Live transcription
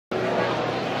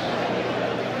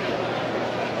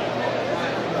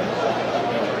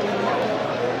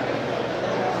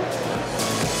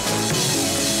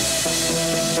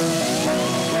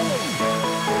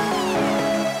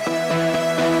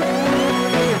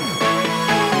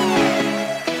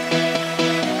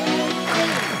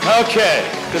Okay,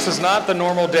 this is not the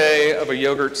normal day of a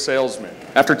yogurt salesman.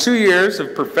 After 2 years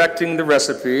of perfecting the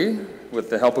recipe with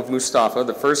the help of Mustafa,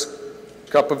 the first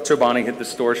cup of Chobani hit the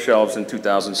store shelves in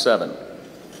 2007.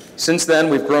 Since then,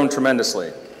 we've grown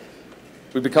tremendously.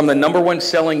 We've become the #1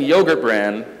 selling yogurt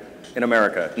brand in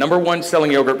America. #1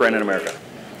 selling yogurt brand in America.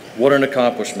 What an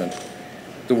accomplishment.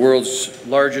 The world's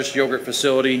largest yogurt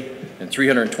facility in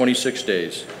 326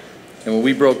 days. And when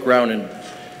we broke ground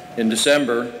in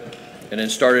December and then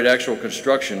started actual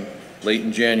construction late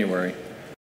in January.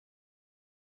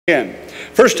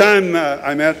 First time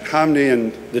I met Hamdi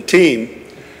and the team,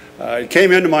 he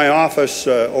came into my office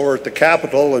over at the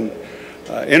Capitol and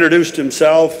introduced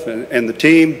himself and the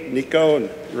team, Nico and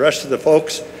the rest of the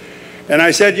folks. And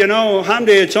I said, you know,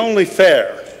 Hamdi, it's only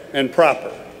fair and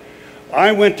proper.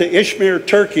 I went to Izmir,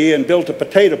 Turkey and built a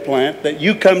potato plant that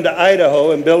you come to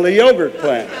Idaho and build a yogurt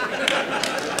plant.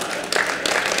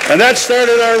 And that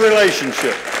started our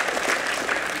relationship.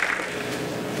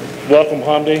 Welcome,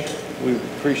 Hamdi. We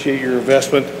appreciate your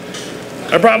investment.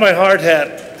 I brought my hard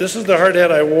hat. This is the hard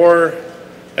hat I wore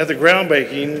at the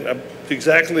groundbreaking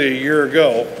exactly a year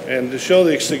ago. And to show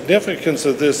the significance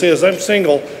of this is, I'm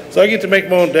single, so I get to make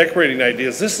my own decorating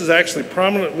ideas. This is actually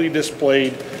prominently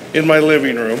displayed in my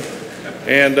living room.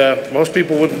 And most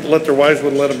people wouldn't let their wives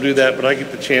wouldn't let them do that, but I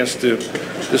get the chance to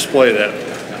display that.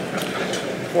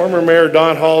 Former Mayor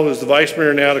Don Hall, who's the Vice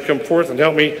Mayor now, to come forth and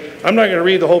help me. I'm not going to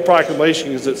read the whole proclamation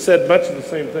because it said much of the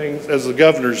same things as the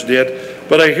governor's did,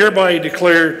 but I hereby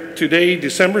declare today,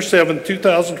 December 7,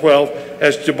 2012,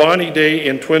 as Chobani Day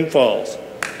in Twin Falls.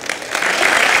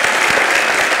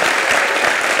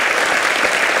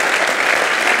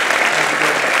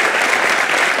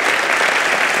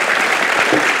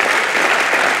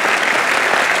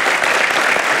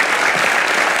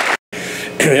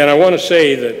 And I want to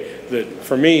say that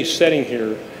for me, sitting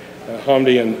here,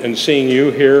 Hamdi, and seeing you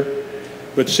here,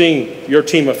 but seeing your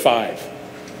team of 5,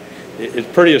 it's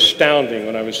pretty astounding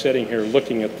when I was sitting here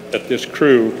looking at this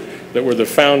crew that were the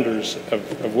founders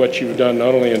of what you've done,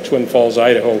 not only in Twin Falls,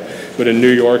 Idaho, but in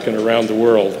New York and around the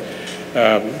world.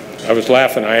 I was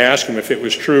laughing. I asked him if it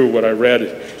was true what I read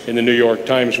in the New York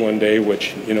Times one day,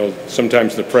 which, you know,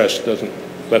 sometimes the press doesn't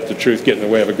let the truth get in the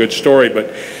way of a good story,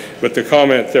 but the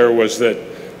comment there was that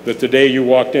the day you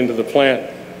walked into the plant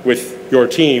with your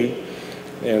team,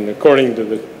 and according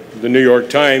to the New York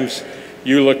Times,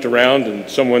 you looked around and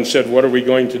someone said, what are we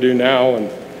going to do now? And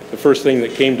the first thing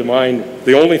that came to mind,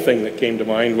 the only thing that came to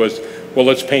mind was, well,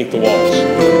 let's paint the walls.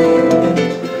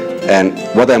 And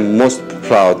what I'm most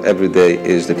proud every day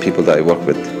is the people that I work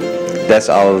with. That's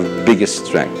our biggest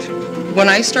strength. When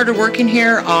I started working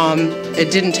here,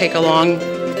 it didn't take a long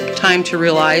time to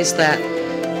realize that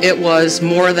it was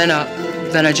more than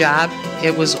a job.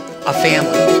 It was a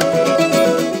family.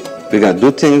 We're going to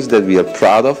do things that we are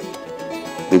proud of.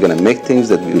 We're going to make things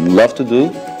that we love to do.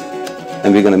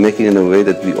 And we're going to make it in a way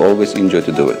that we always enjoy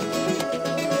to do it.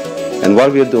 And while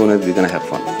we're doing it, we're going to have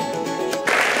fun.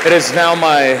 It is now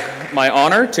my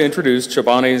honor to introduce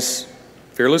Chobani's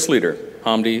fearless leader,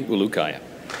 Hamdi Ulukaya.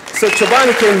 So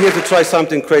Chobani came here to try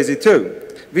something crazy too.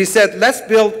 We said, let's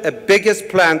build a biggest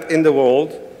plant in the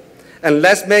world, and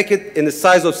let's make it in the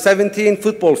size of 17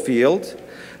 football fields.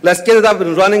 Let's get it up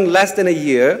and running less than a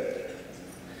year.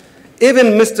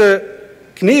 Even Mr.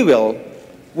 Knievel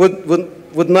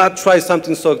would not try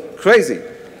something so crazy.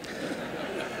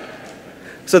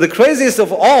 So the craziest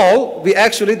of all, we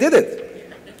actually did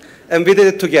it. And we did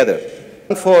it together.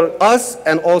 For us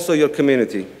and also your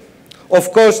community.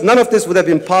 Of course, none of this would have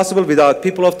been possible without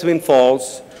people of Twin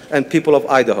Falls and people of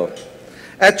Idaho.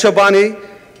 At Chobani,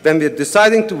 when we're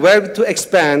deciding where to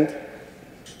expand,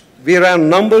 we ran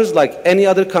numbers like any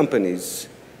other companies.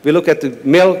 We look at the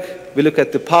milk, we look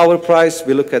at the power price,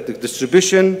 we look at the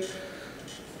distribution,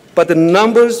 but the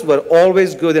numbers were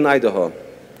always good in Idaho.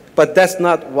 But that's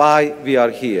not why we are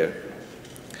here.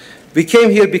 We came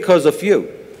here because of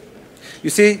you. You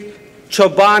see,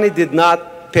 Chobani did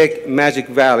not pick Magic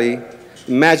Valley.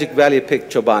 Magic Valley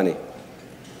picked Chobani.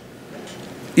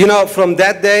 You know, from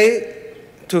that day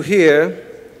to here,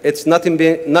 it's nothing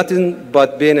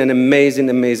but been an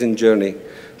amazing, amazing journey.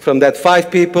 From that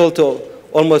 5 people to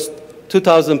almost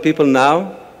 2,000 people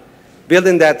now,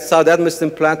 building that South Edmiston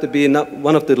plant to be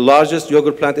one of the largest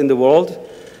yogurt plants in the world,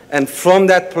 and from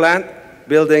that plant,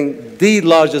 building the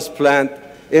largest plant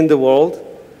in the world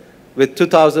with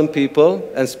 2,000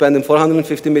 people and spending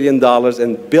 $450 million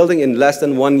and building in less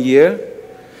than 1 year.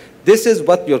 This is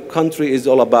what your country is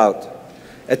all about.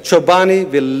 At Chobani,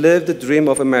 we live the dream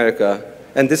of America,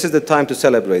 and this is the time to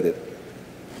celebrate it.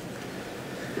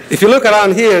 If you look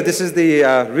around here, this is the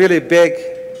really big,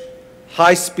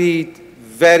 high-speed,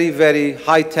 very, very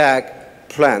high-tech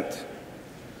plant.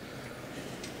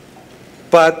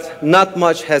 But not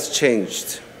much has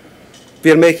changed.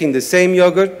 We are making the same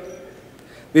yogurt.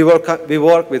 We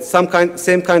work with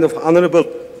same kind of honorable,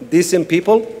 decent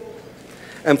people.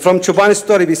 And from Chobani's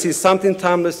story, we see something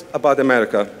timeless about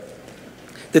America.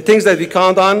 The things that we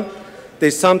count on, they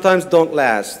sometimes don't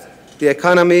last. The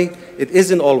economy, it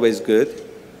isn't always good.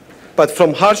 But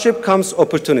from hardship comes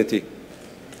opportunity.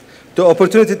 The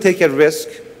opportunity to take a risk,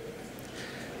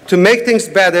 to make things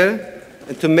better,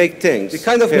 and to make things. The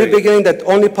kind of new beginning that's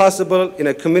only possible in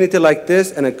a community like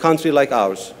this and a country like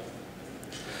ours.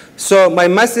 So my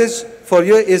message for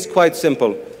you is quite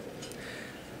simple.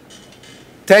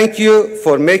 Thank you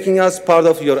for making us part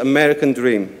of your American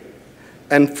dream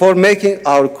and for making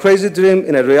our crazy dream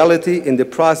in a reality in the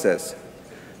process.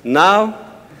 Now,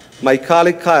 my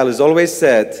colleague Kyle has always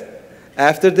said,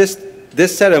 after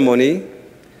this ceremony,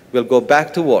 we'll go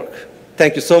back to work.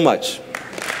 Thank you so much.